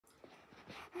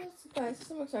Yes,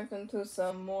 guys, I'm excited to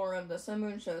some more of the Sun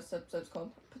Moon Show episodes called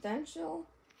Potential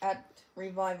at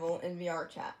Revival in VR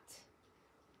Chat.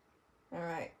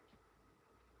 Alright.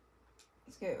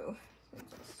 Let's go.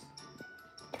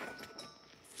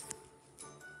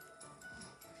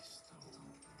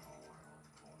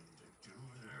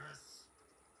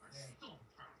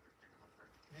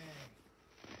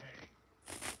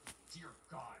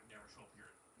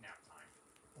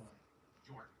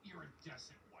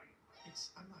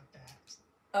 I'm not that.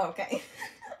 Okay.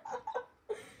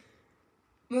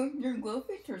 Moon, your glow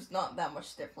feature is not that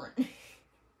much different.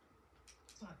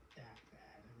 It's not that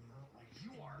bad. I mean, I don't like you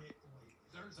are. Like,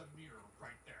 there's a mirror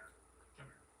right there. Come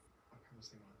here. What kind of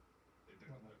thing on?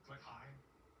 Click high.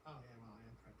 Oh yeah, well I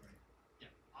am quite bright. Yeah,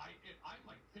 I'm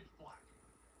like pitch black.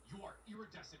 You are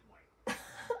iridescent white.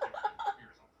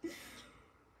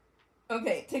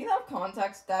 Okay, taken out of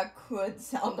context, that could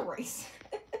sound racist.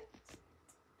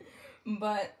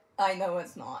 But I know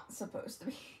it's not supposed to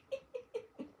be.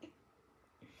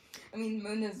 I mean,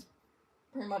 Moon is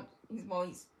pretty much, he's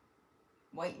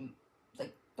white and,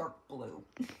 like, dark blue.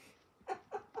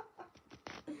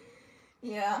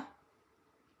 Yeah.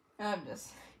 I'm just...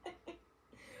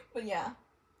 But yeah.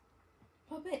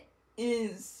 Puppet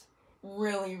is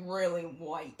really, really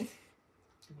white.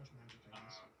 Too much magic, I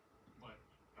guess.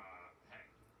 Hey.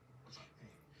 What's up?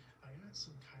 Hey, I got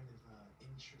some kind of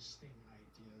interesting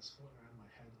ideas floating around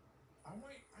my head.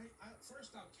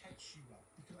 First I'll catch you up,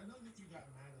 because I know that you got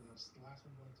mad at us the last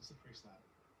time we went to Slippery Slab.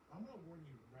 I'm gonna warn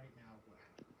you right now what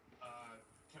happened.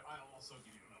 Can I also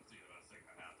give you an update about a thing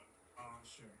that happened?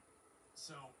 Sure.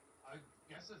 So, I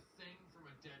guess a thing from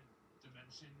a dead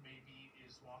dimension maybe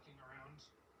is walking around.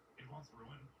 It wants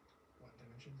ruin. What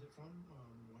dimension is it from?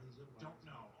 What is it? Don't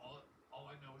know. All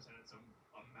I know is that it's an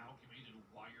amalgamated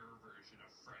wire version of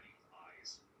Freddy's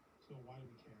eyes. So why do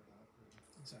we care about it?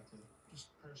 Exactly. Just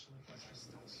personally. Because I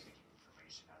still need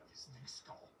information out of his new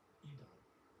skull. You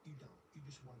don't. You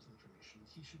just want information.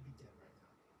 He should be dead right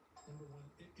now. Number one,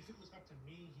 if it was up to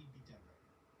me, he'd be dead right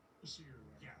now. Just so you're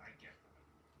aware. Yeah, I get that.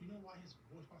 You know why his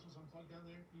voice box was unplugged down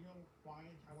there? You know why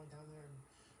I went down there and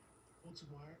pulled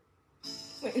some wire?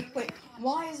 Wait,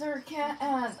 why is there a cat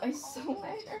ad? I swear.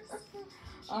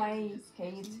 I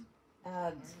hate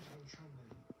ads. I was trying to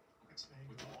expand.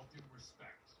 With all due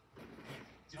respect, we've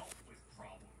dealt with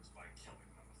problems by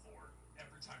killing them before.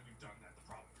 Every time we've done that, the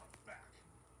problem comes back.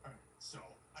 Alright. So,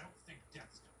 I don't think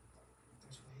death's gonna work.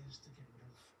 There's ways to get rid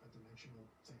of a dimensional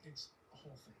thing. It's a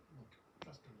whole thing. Look,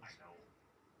 trust me. I know.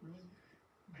 Ruin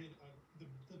did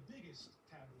the biggest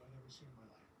taboo I've ever seen in my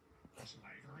life. Listen,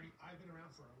 I agree. I've been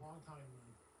around for a long time.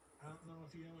 I don't know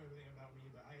if you know everything about me,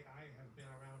 but I have been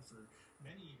around for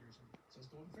many years. And so is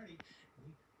Golden Freddy.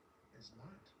 He is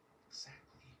not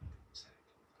exactly pathetic.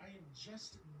 I am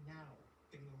just now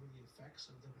getting over the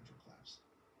effects of dimensional collapse.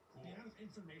 Cool. The amount of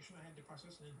information I had to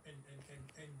process and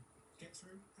get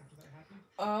through after that happened.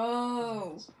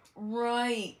 Oh,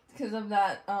 right. Because of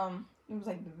that, it was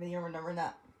like the video or whatever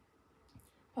that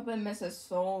Puppet Mrs.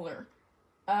 Solar.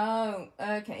 Oh,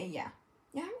 okay, yeah.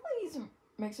 Yeah, I'm gonna need to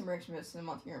make some reactions to the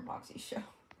Monty and Boxy show.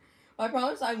 But I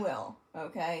promise I will,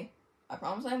 okay? I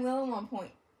promise I will at one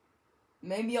point.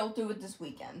 Maybe I'll do it this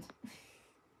weekend.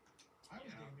 I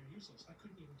was damn near useless. I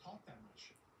couldn't even talk that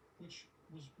much, which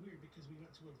was weird because we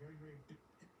went to a very, very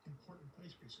important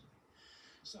place recently.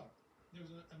 So, there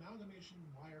was an amalgamation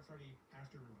wire Freddy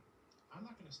after Ruin. I'm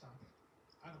not going to stop it.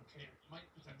 I don't care. It might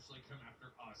potentially come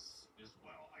after us as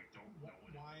well. I don't know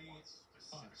what why it wants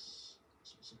specifically. Us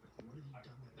specifically. What have you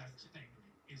done That's the thing,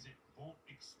 is it won't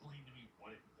explain to me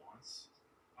what it wants.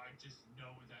 I just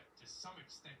know that to some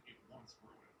extent it wants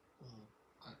ruin.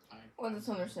 Well, that's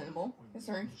understandable.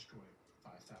 Considering destroyed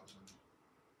 5,000.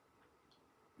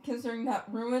 Considering that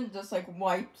Ruin just like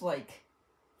wiped like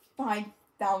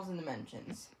 5,000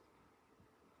 dimensions.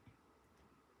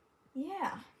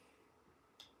 Yeah.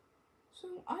 So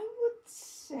I would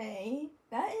say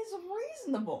that is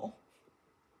reasonable.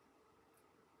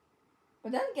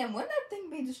 But then again, wouldn't that thing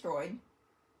be destroyed?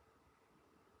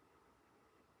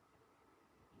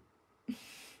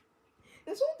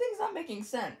 This whole thing's not making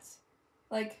sense.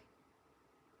 Like,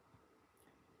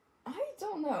 I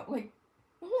don't know. Like,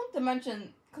 the whole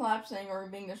dimension collapsing or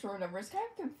being destroyed or whatever is kind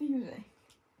of confusing.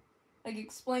 Like,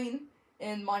 explain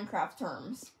in Minecraft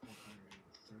terms.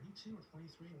 132 or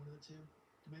 23, one of the two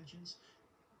dimensions,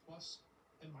 plus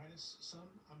and minus some,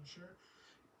 I'm sure.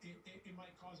 It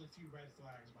might cause a few red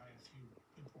flags by a few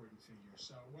important figures.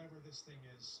 So whatever this thing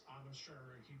is, I'm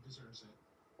sure he deserves it.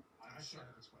 I'm sure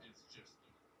it's just,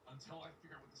 until I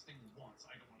figure out what this thing wants,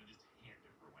 I don't want to just hand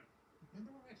it ruin.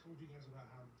 Remember when I told you guys about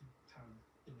how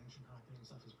dimension hopping and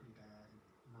stuff is pretty bad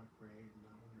and not great and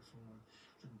not one of careful and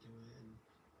shouldn't do it and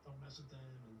don't mess with them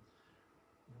and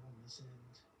no one listened.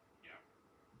 Yeah.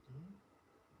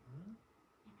 Mm-hmm.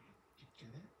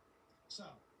 Get it? So,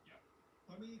 Yeah.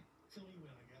 let me fill you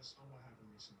in, I guess, on what happened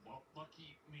recently. Well,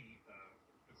 lucky me,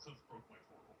 the cliff broke my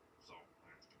portal, so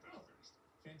I have to get that Oh. fixed.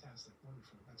 Fantastic.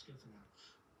 Wonderful. That's good for now.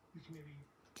 We can maybe...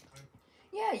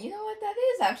 Yeah, you know what? That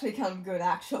is actually kind of good,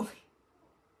 actually.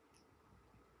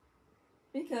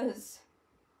 Because,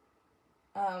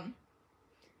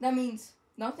 that means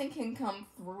nothing can come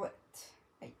through it,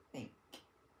 I think.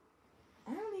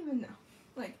 I don't even know.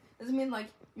 Like, does it mean, like,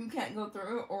 you can't go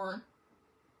through it, or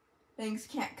things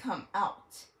can't come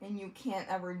out, and you can't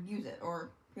ever use it, or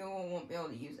people won't be able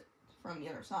to use it from the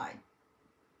other side?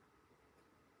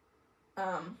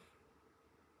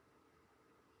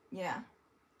 Yeah.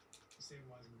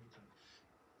 Stabilize in the meantime.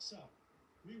 So,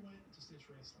 we went to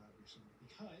Stitch Race Lab recently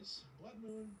because Blood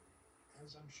Moon,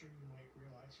 as I'm sure you might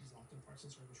realize, he's locked in parts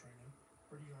and service right now.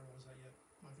 Or do you not realize that yet?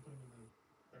 I have to put him in the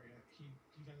area. He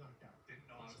got knocked out. Didn't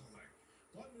know I was a thing.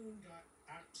 Blood Moon got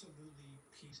absolutely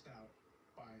pieced out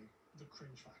by the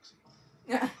cringe Foxy.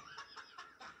 Yeah.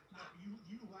 Now,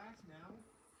 you laugh now.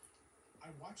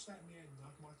 I watched that man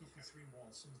knock Monty through 3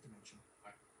 walls in his dimension.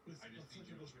 With I a just flick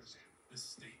need you of to his wrist. understand. The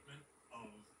statement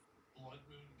of Blood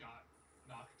Moon got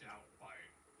knocked out by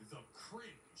the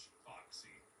cringe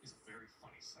Foxy is a very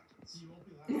funny sentence. You won't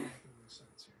be laughing at the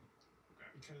sentence here. Okay.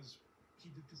 Because he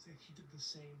did the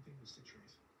same thing with Stitch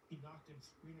Wraith. He knocked him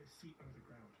 300 feet under the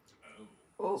ground.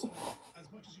 Oh. So, as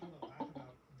much as you want to laugh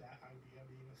about that idea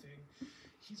being a thing,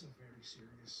 he's a very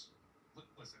serious...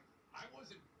 Listen, I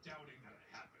wasn't doubting that it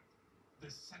happened. The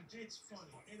sentence It's funny.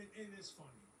 is funny. It is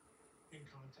funny in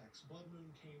context. Blood Moon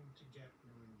came to get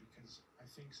ruined because I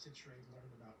think Stitch Wraith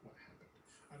learned about what happened.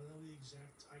 I don't know the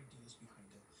exact ideas behind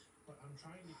it, but I'm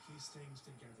trying to piece things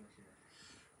together here.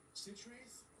 Stitch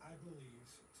Wraith, I believe,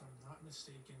 if I'm not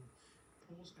mistaken,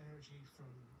 pulls energy from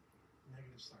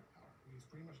negative star power. We've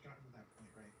pretty much gotten to that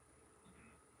point, right?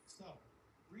 Mm-hmm. So,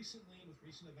 recently, with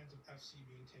recent events of FC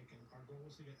being taken, our goal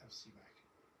was to get FC back.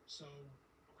 So,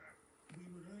 Okay. we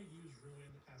were going to use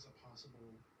Ruin as a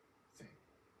possible thing.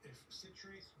 If Stitch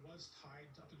Wraith was tied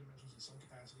to other dimensions in some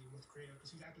capacity with Creator,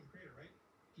 because he's after the Creator, right?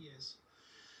 He is.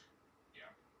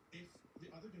 Yeah. If the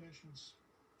other dimensions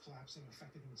collapsing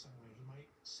affected him in some way, he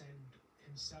might send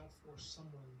himself or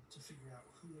someone to figure out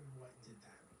who and what did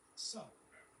that. So,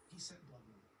 he sent Blood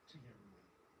Moon to get Ruin.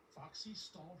 Foxy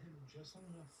stalled him just long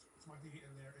enough for Mike to get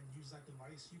in there and use that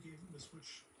device you gave him to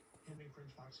switch him and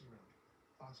Cringe Foxy around.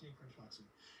 Foxy and Cringe Foxy.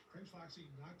 Cringe Foxy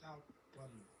knocked out Blood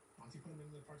Moon. Monty put him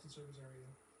in the parts and service area.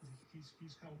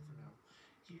 He's held for now.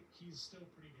 He's still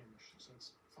pretty damaged, so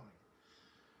it's fine.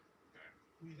 Okay.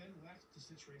 We then left the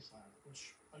Stitch Race Lab,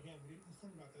 which, again, we didn't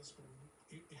inform about this, but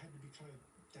it had to be kind of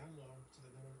down low so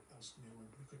that no one else knew and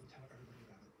we couldn't tell everybody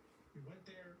about it. We went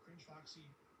there, Cringe Foxy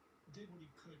did what he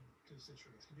could to the Stitch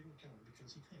Race. He didn't kill him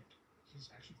because he can't. He's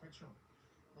actually quite strong.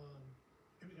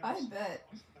 I bet.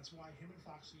 That's why him and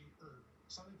Foxy, or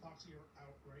Sun and Foxy, are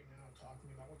out right now talking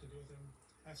about what to do with him.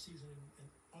 FC's in an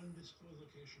undisclosed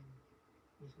location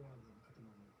with one of them at the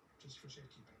moment, just for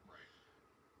safekeeping. Right.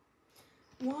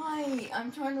 Why?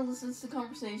 I'm trying to listen to the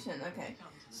conversation. Okay.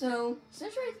 So,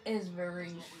 Stitch Wraith is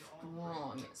very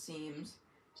strong, it seems.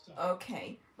 So,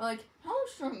 Okay. But, like, how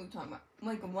strong are we talking about?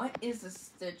 Like, what is the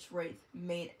Stitch Wraith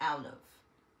made out of?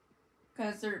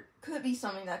 Because there could be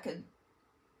something that could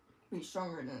be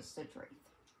stronger than a Stitch Wraith.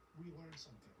 we learned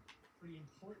something pretty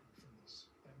important from this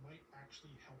that might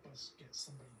actually help us get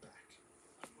somebody back.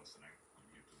 I'm listening. Let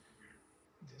me get to the computer.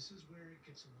 This is where it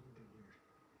gets a little bit weird.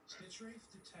 Stitch Wraith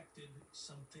detected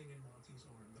something in Monty's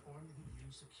arm, the arm that he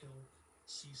used to kill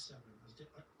C7, a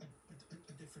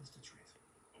different Stitch Wraith.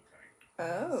 Okay.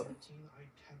 Oh. 13 I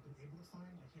have been able to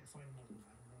find. I can't find more than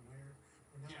that. I don't know where.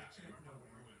 And now Yeah, I can't I know remember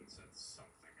where. Ruin said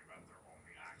something about there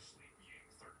only actually being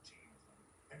 13 of them.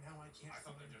 And now I can't I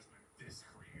thought find. that just meant this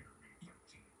creator being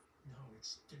 13. No,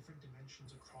 it's different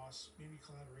dimensions across, maybe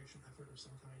collaboration effort of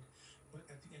some kind. But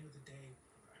at the end of the day,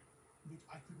 Okay.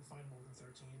 I couldn't find more than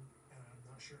 13, and I'm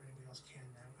not sure anybody else can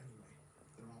now anyway.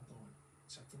 They're all gone,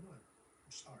 except for one,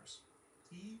 which is ours.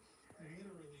 He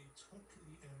literally took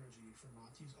the energy from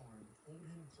Monty's arm, pulled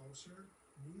him closer,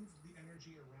 moved the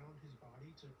energy around his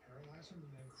body to paralyze him,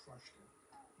 and then crushed him.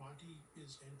 Monty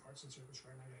is in parts and service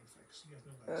right now getting fixed. He has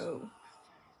no legs. Oh.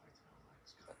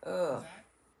 Okay. Ugh. That,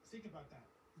 think about that.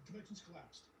 The dimensions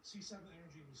collapsed. C7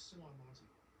 energy was still on Monty.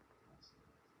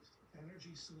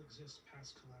 Energy still exists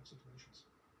past collapse of dimensions.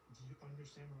 Do you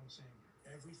understand what I'm saying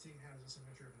here? Everything has a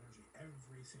signature of energy.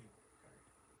 Everything.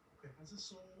 Okay. It has a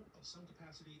soul of some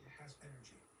capacity. It has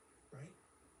energy, right?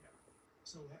 Yeah.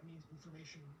 So that means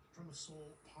information from a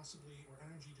soul, possibly, or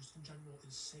energy just in general,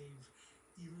 is saved,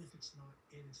 even if it's not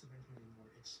in its dimension anymore.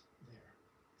 It's there.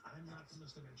 I'm not from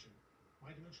this dimension.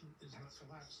 My dimension is not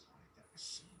collapsed. Like that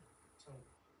machine. So,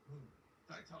 Moon,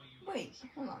 Did I tell you? Wait,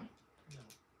 hold on. no.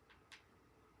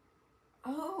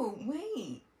 Oh,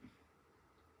 wait.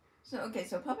 So, okay,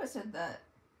 so Puppet said that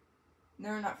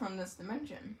they're not from this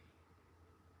dimension.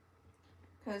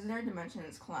 Because their dimension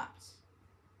is collapsed.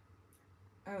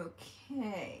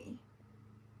 Okay.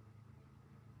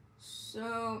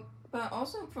 So, but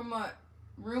also from what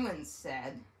Ruin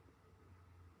said,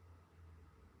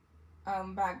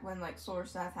 back when, like, Solar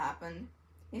Death happened,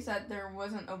 he said there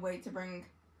wasn't a way to bring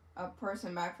a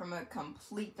person back from a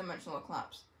complete dimensional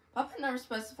collapse. Puppet never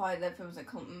specified if it was a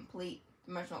complete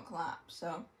dimensional collapse,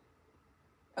 so...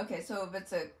 Okay, so if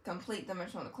it's a complete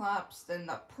dimensional collapse, then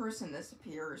the person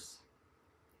disappears.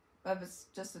 But if it's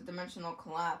just a dimensional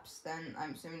collapse, then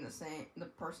I'm assuming the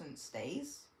person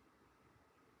stays?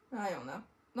 I don't know.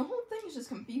 The whole thing is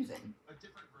just confusing. A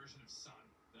different version of Sun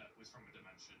that was from a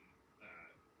dimension.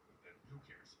 Who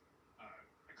cares?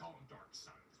 I call him Dark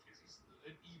Sun because he's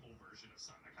an evil version of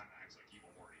Sun that kind of acts like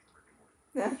evil Morty from Rick and Morty.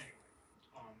 Anyway,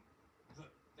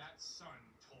 that Sun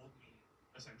told me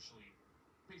essentially,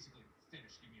 basically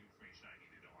finished giving me information I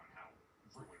needed to know on how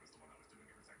Ruin was the one that was doing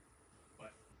everything.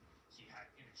 But he had,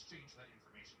 in exchange for that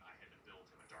information, I had to build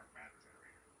him a dark matter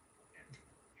generator. And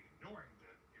ignoring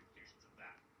the implications of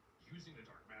that, using the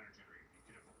dark matter generator, he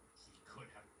could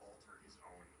have altered his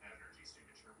own energy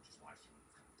signature, which is why he would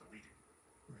have deleted it.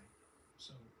 Right.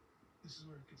 So, this is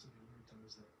where it gets a bit weird, though,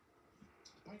 is that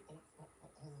despite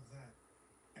all of that,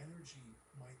 energy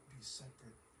might be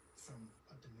separate from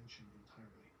a dimension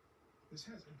entirely. This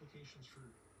has implications for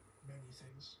many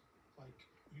things, like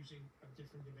using a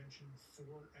different dimension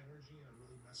for energy in a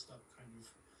really messed up kind of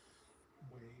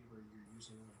way where you're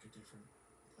using like a different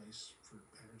place for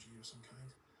energy of some kind.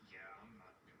 Yeah, I'm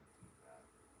not gonna do that.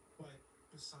 But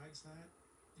besides that,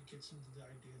 it gets into the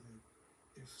idea that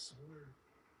if Solar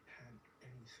had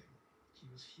anything, he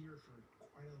was here for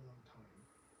quite a long time,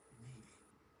 maybe.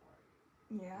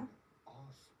 Right. Yeah.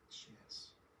 Off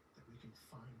chance that we can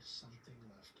find something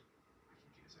left. I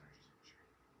can get his energy signature.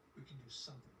 We can do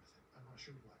something with it. I'm not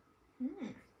sure what.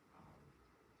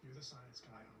 You're the science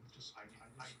guy.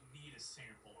 I need a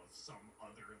sample of some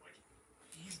other, like,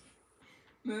 easy.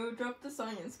 Moo, drop the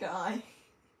science guy.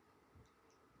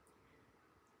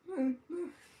 Moo, moo.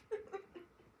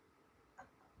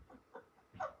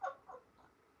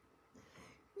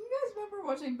 You guys remember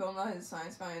watching Bill Nye the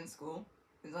Science Guy in school?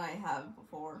 Because I have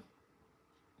before.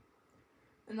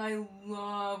 And I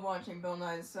love watching Bill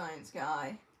Nye the Science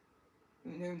Guy.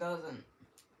 Who doesn't?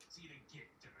 See to get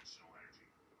dimensional energy.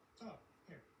 Oh,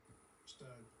 here. Just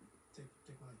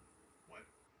take mine. What?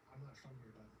 I'm not from here,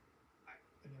 but I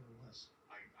never was.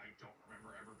 I don't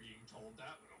remember ever being told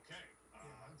that, but okay.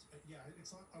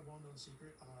 It's not a well-known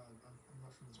secret. I'm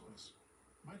not from this place.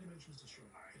 My dimension is destroyed.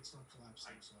 It's not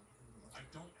collapsing, so I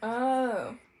don't.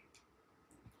 Oh.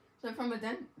 So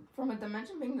from a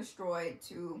dimension being destroyed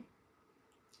to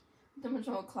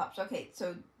dimensional collapse. Okay,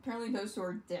 so apparently those two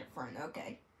are different.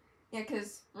 Okay. Yeah,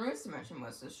 because Ruin's dimension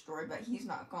was destroyed, but he's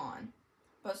not gone.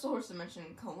 But Solar's dimension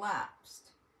collapsed,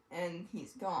 and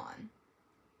he's gone.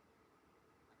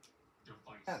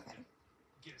 Device. Okay.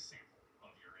 Get a sample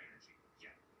of your energy.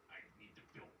 Yeah, I need to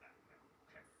build that now.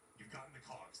 Okay. You've gotten the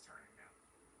cogs turning now.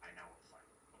 I know a plan.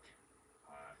 Okay.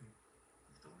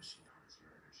 If the machine harness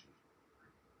your energy,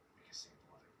 make a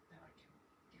sample of it, then I can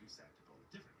use that to build a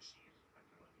different machine. I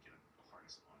can let me get a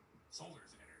harness on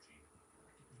Solar's energy, and I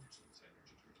can potentially use that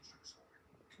energy to reconstruct Solar.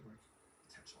 correct.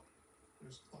 Potentially.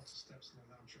 There's lots of steps there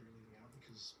that I'm sure you're leaving out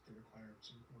because they require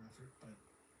some more effort, but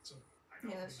so I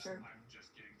know. Yeah, that's true. I'm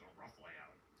just getting the rough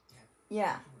layout.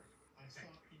 Yeah. correct. I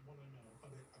thought you'd want to know a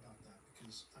bit about that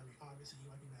because I mean obviously you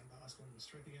might be mad about us going to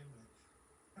strike again, but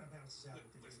it kind of balances out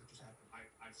with the things that just happened.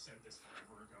 I've said this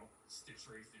forever ago. Stitch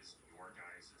Wraith is your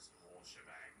guys' whole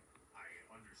shebang. I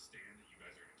understand that you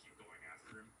guys are going to keep going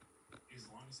after him. As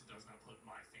long as it does not put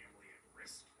my family at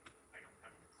risk, I don't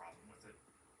have any problem with it.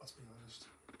 Let's be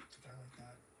honest. It's a guy like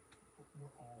that.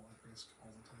 We're all at risk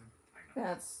all the time. I know.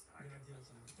 That's We're gonna deal with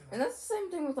them. and that's the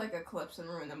same thing with like Eclipse and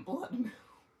Ruin and Blood Moon.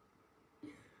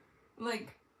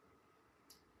 Like,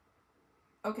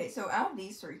 okay, so out of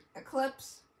these three,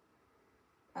 Eclipse,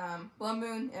 Blood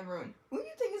Moon, and Ruin, who do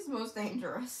you think is the most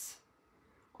dangerous?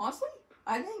 Honestly,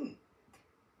 I think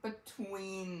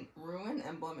between Ruin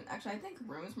and Blood Moon, actually, I think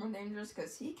Ruin's more dangerous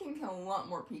because he can kill a lot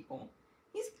more people.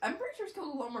 I'm pretty sure he's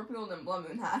killed a lot more people than Blood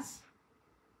Moon has.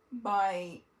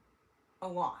 By a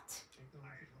lot. I don't know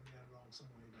if you're looking at it wrong some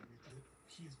way, but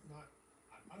he's not.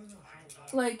 I don't know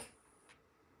how. Like,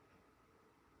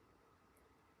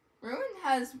 Ruin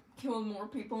has killed more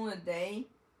people in a day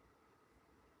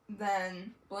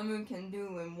than Blood Moon can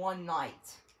do in one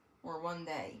night or one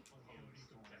day. Opposed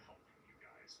to helping you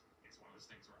guys. It's one of those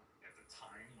things where, at the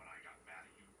time when I got mad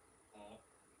at you all,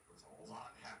 there was a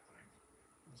lot happening.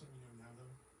 I'm letting you know now,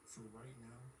 though. For right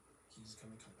now, he's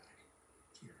gonna come back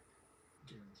here,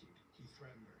 guaranteed. He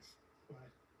threatened Earth,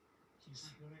 but he's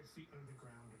 200 feet under the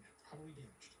ground and probably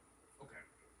damaged. Okay.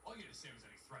 All you had to say was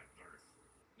that he threatened Earth.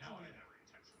 Now I had every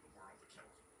intention in the world to kill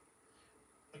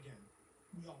him. Again,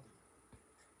 we all do.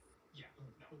 Yeah,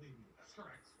 no, Believe me. that's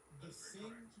correct. The That's very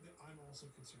thing correct. that I'm also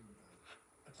concerned about,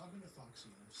 I'm talking to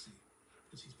Foxy and FC,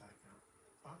 because he's back now.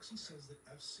 Foxy says that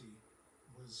FC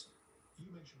was, you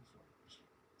mentioned before, just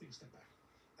take a step back.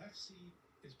 FC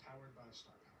is powered by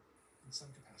star power in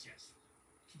some capacity. Yes.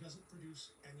 He doesn't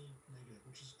produce any negative,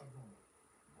 which is abnormal.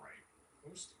 Right.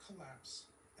 Post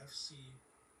collapse, FC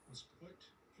was put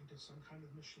into some kind of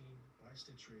machine by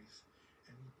Stitch Wraith,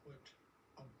 and he put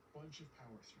a bunch of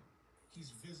power through him.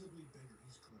 He's visibly bigger.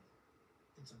 He's grown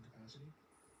in some capacity.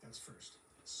 That's first.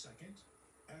 Second,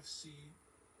 FC,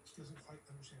 he doesn't quite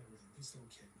understand everything. He's still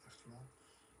a kid, after all.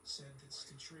 Said that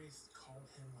Stitch Wraith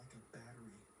called him like a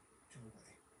battery in a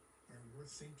way. And we're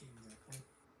thinking that when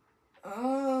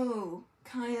Oh,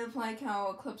 kind of like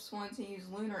how Eclipse wanted to use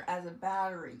Lunar as a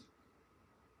battery.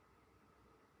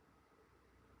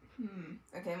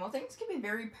 Okay, well things can be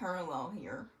very parallel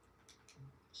here.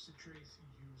 Stitch Wraith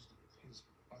used his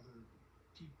other,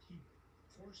 he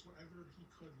forced whatever he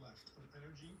could left of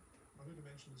energy, other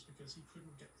dimensions, because he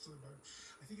couldn't get through.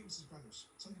 I think it was his brothers.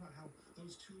 Something about how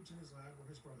those tubes in his lab were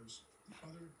his brothers. The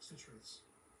other Stitch Wraiths.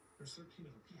 There's 13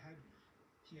 of them.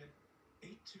 He had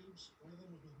 8 tubes. One of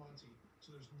them was with Monty.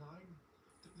 So there's 9.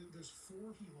 There's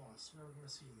 4 he lost. We're never going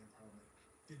to see again, probably.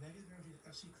 The negative energy that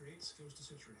FC creates goes to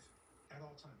Stitch Wraith at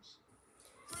all times.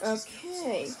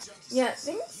 Okay. Yeah,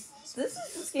 this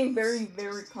is just getting very,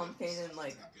 very complicated,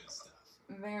 like,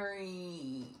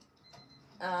 very,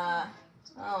 I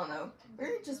don't know,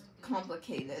 very just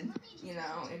complicated, you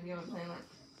know, if you know what I'm saying, like.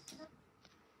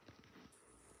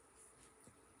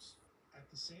 At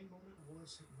the same moment, we're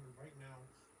right now,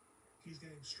 he's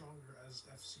getting stronger as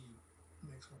FC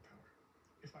makes more power.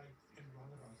 If I am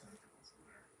wrong about that,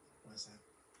 why is that?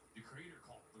 The creator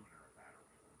called Lunar a battery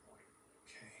at one point.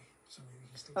 Okay, so maybe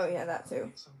he's still. Oh yeah, that too.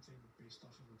 Something based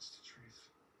off of what Stitch Wraith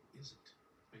isn't.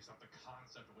 Based off the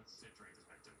concept of what Stitch Wraith is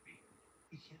meant to be.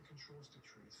 He can't control Stitch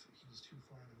Wraith. He's too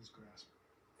far out of his grasp.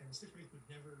 And Stitch Wraith would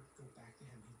never go back to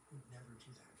him. He would never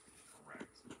do that.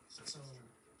 Correct. So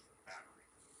battery.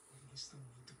 He still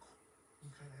need the core.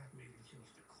 I'm kind of happy Maybe with you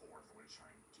need the core for what it's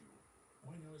trying to do.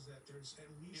 All I know is that there's at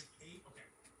least 8. Okay.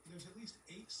 There's at least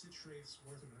 8 Stitch Wraiths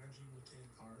worth of energy within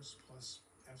ours, plus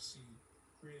FC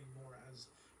creating more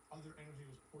as other energy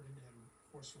was poured into him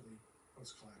forcefully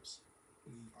post collapse.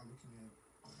 We are looking at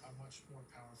a much more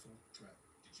powerful threat.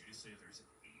 Did you just say there's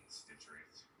 8 Stitch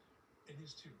Wraiths? In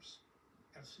his tubes.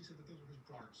 FC said that those were his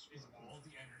brothers. Is all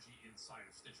the energy inside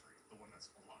of Stitch Wraith the one that's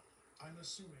alive? I'm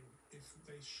assuming if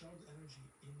they shoved energy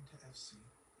into FC,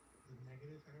 the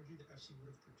negative energy that FC would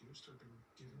have produced or been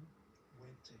given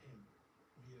went to him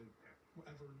via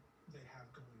whatever they have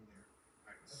going there.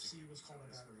 FC was called a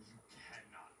battery. You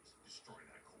cannot destroy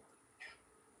that core.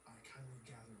 I kind of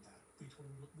gathered that. We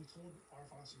told our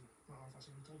Foxy, not our Foxy,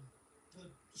 we told the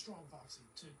strong Foxy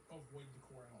to avoid the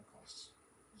core at all costs.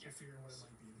 So figuring what it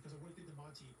might be. Because of what it did to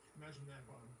Monty, imagine that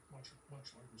on a much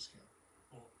larger scale.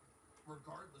 Well,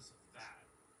 regardless of that,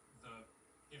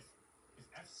 if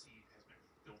FC has been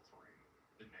filtering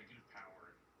the negative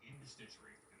power into Stitch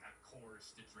Wraith, and that core is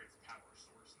Stitch Wraith's power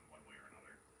source in one way or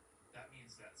another, that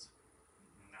means that's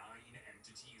 9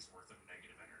 entities worth of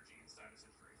negative energy inside of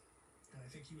Stitch Wraith. And I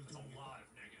think he was That's doing a lot of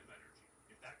negative energy.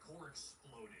 If that core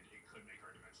exploded, it could make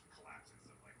our dimension collapse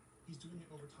instantly. He's doing it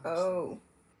over time. Oh.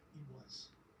 He was.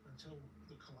 Until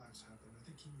the collapse happened. I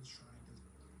think he was trying to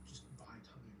just buy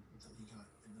time until he got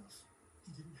enough.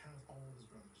 He didn't have all of his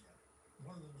brothers yet.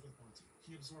 One of them was with Monty.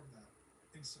 He absorbed that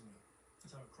instantly.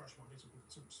 That's how it crushed Monty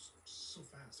so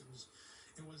fast. It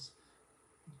was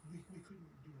we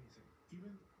couldn't do anything.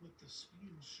 Even with the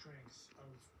speed and strength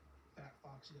of that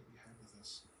Foxy that we had with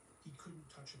us, he couldn't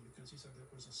touch him because he said there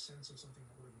was a sense of something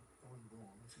that would have gone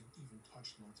wrong if he even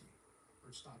touched Monty or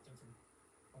stopped him from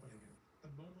opening him. The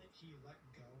moment he let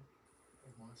go of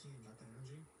Monty and got the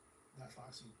energy, that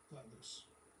Foxy let loose,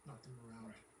 knocked him around,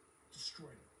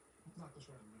 destroyed him. Not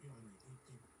destroyed him, you know what I mean?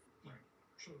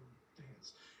 He showed him the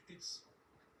hands. It's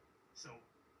so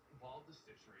while the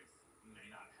Stitch Wraith may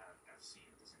not have FC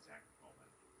at this exact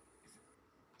moment, if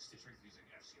Stitch Wraith using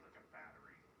FC like a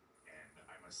battery, and And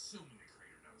I'm assuming the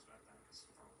creator knows about that, because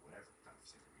for whatever kind of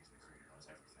secret reason, the creator knows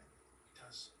everything. He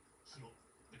does.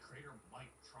 The creator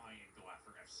might try and go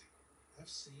after FC.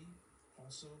 FC,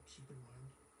 also keep in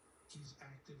mind, he's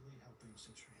actively helping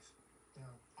Citraith.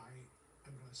 Now,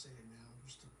 I'm gonna say it now,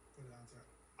 just to put it out there.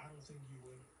 I don't think you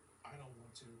would. I don't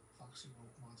want to. Foxy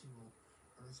won't. Monty won't.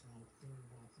 Earth won't. Lunar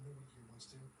won't. Nobody here wants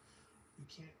to. We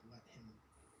can't let him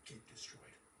get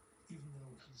destroyed, even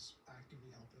though he's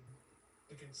actively helping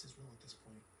against his will at this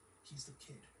point. He's the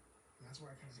kid, and that's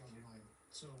where I kind of draw the line.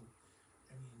 So,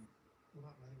 I mean, we're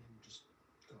not letting him just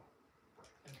go.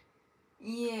 And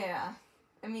Yeah.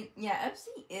 I mean, yeah,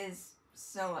 FC is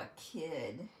still a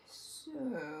kid, so...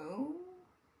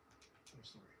 true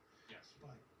story. Yes,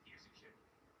 But he is a kid.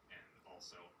 And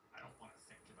also, I don't want to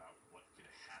think about what could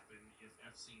happen if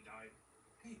FC died.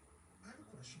 hey, I have a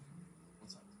question for you.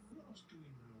 What's up? Who else do we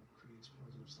know creates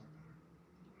positive star power?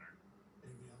 Lunar,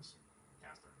 Anybody else?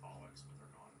 Caster, Pollux, but they're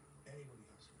gone. Anybody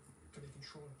else? Can they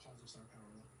control a positive star power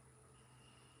though?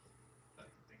 That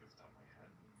I can think of off the top of my head.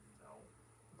 No.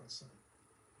 What about Sun?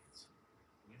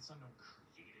 Me and Sun don't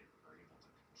create it or able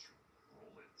to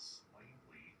control it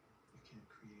slightly. You can't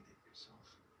create it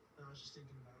yourself. And I was just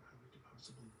thinking about how we could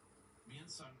possibly. Me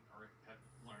and Sun have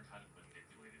learned how to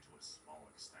manipulate it to a small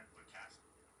extent, but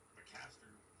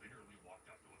Caster literally walked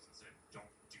up to us and said,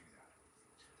 "Don't do that."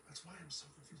 That's why I'm so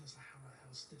confused as to how the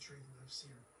hell Stitch Wraith and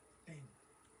FC are. Dang,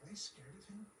 are they scared of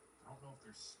him? I don't know if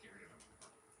they're scared of him.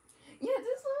 Yeah,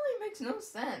 this literally makes no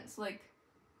sense. Like,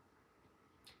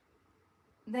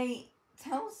 they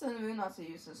tell Sun and Moon not to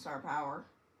use the star power.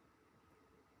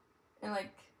 And,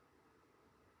 like,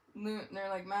 they're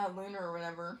like, mad Lunar or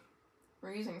whatever.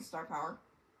 We're using star power.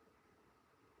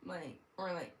 Like,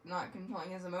 or like, not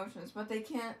controlling his emotions. But they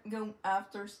can't go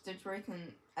after Stitch Wraith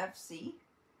and FC.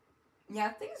 Yeah,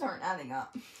 things aren't adding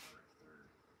up. Or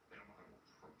if they don't know how to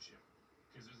approach him.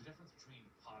 Because there's a difference between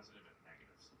positive and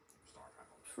negative star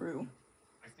power. True.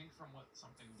 I think from what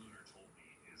something Lunar told me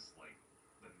is like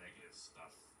the negative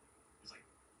stuff is like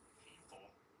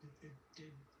painful. It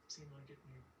did seem like it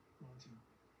made Monty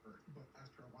hurt, but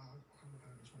after a while, I'm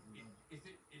kind of just went It, numb. if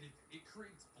it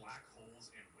creates black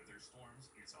holes and wither storms,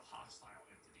 it's a hostile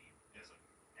entity as an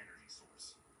energy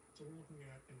source. So we're looking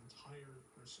at an entire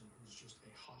person who's just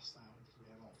a hostile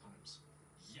entity at all times.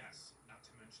 Yes, not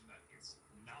to mention that it's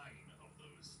 9 of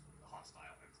those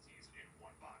hostile entities in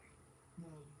one body.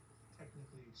 Well,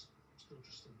 technically, it's still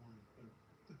just the one, but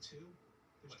the two,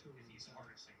 there's But two of if them. he's So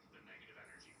harnessing the negative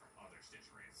energy from other Stitch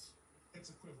Wraiths, it's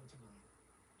equivalent to 9,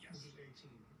 yes. which is 18,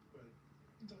 but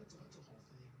that's a whole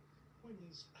thing. Point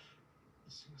is,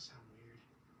 this is gonna sound weird.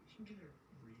 We can get a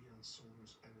read on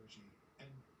Solar's energy and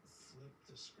flip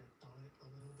the script on it a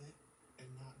little bit and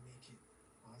not make it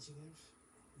positive.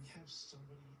 We have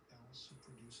somebody else who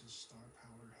produces star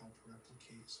power help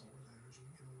replicate Solar's energy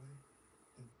in a way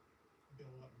and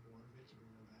build up more of it to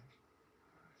bring them back.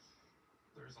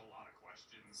 There's a lot of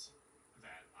questions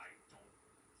that I don't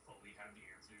fully have the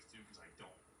answers to because I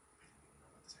didn't even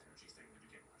know about this energy thing to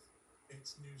begin with.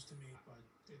 It's news to me, but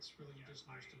it's really Yeah, just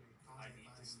news to me. I need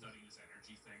to study this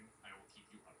energy thing. I will keep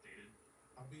you updated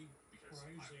I'll be because where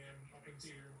I usually am, I'm up in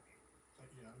theater.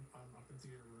 Like, yeah, I'm up in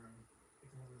theater where I'm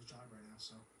taking over this job right now,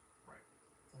 so. Right.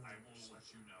 I will let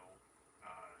you know.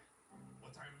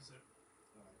 What time is it?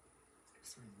 Like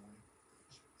 3 in the morning. I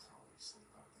should probably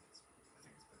sleep on it. I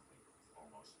think it's been like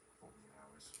almost 48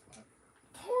 hours.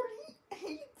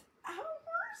 48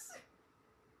 hours?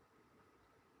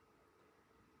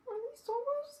 Or at least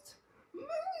almost?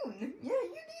 Moon! Yeah,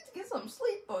 you need to get some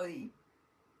sleep, buddy.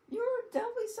 You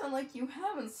definitely sound like you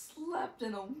haven't slept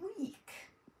in a week.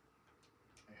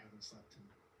 I haven't slept in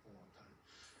a long time.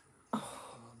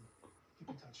 Keep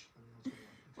in touch. Let me know what's going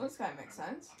on. Well, this kind of makes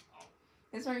sense.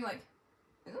 Is there like,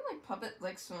 isn't like Puppet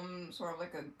like some sort of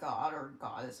like a god or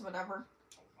goddess, whatever?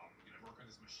 I'm gonna work on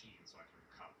this machine so I can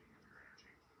copy of your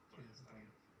energy. Yeah, no problem.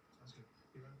 Sounds good.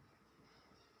 You around?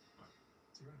 What?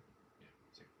 See you around. Yeah,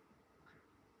 see. Okay.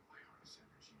 My harness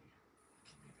energy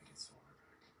can maybe get Solar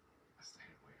back. That's the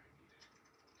headway I needed.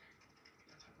 Okay.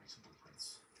 Got time to make some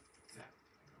blueprints. That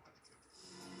I know how to do.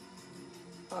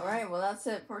 Alright, well that's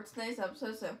it for today's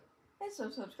episode, so hit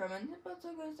subscribe and hit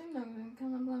button goes ding dong,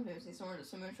 comment below, see somewhere to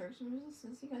summon sharks and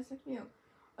resistance. You guys next video.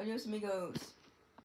 Adios amigos.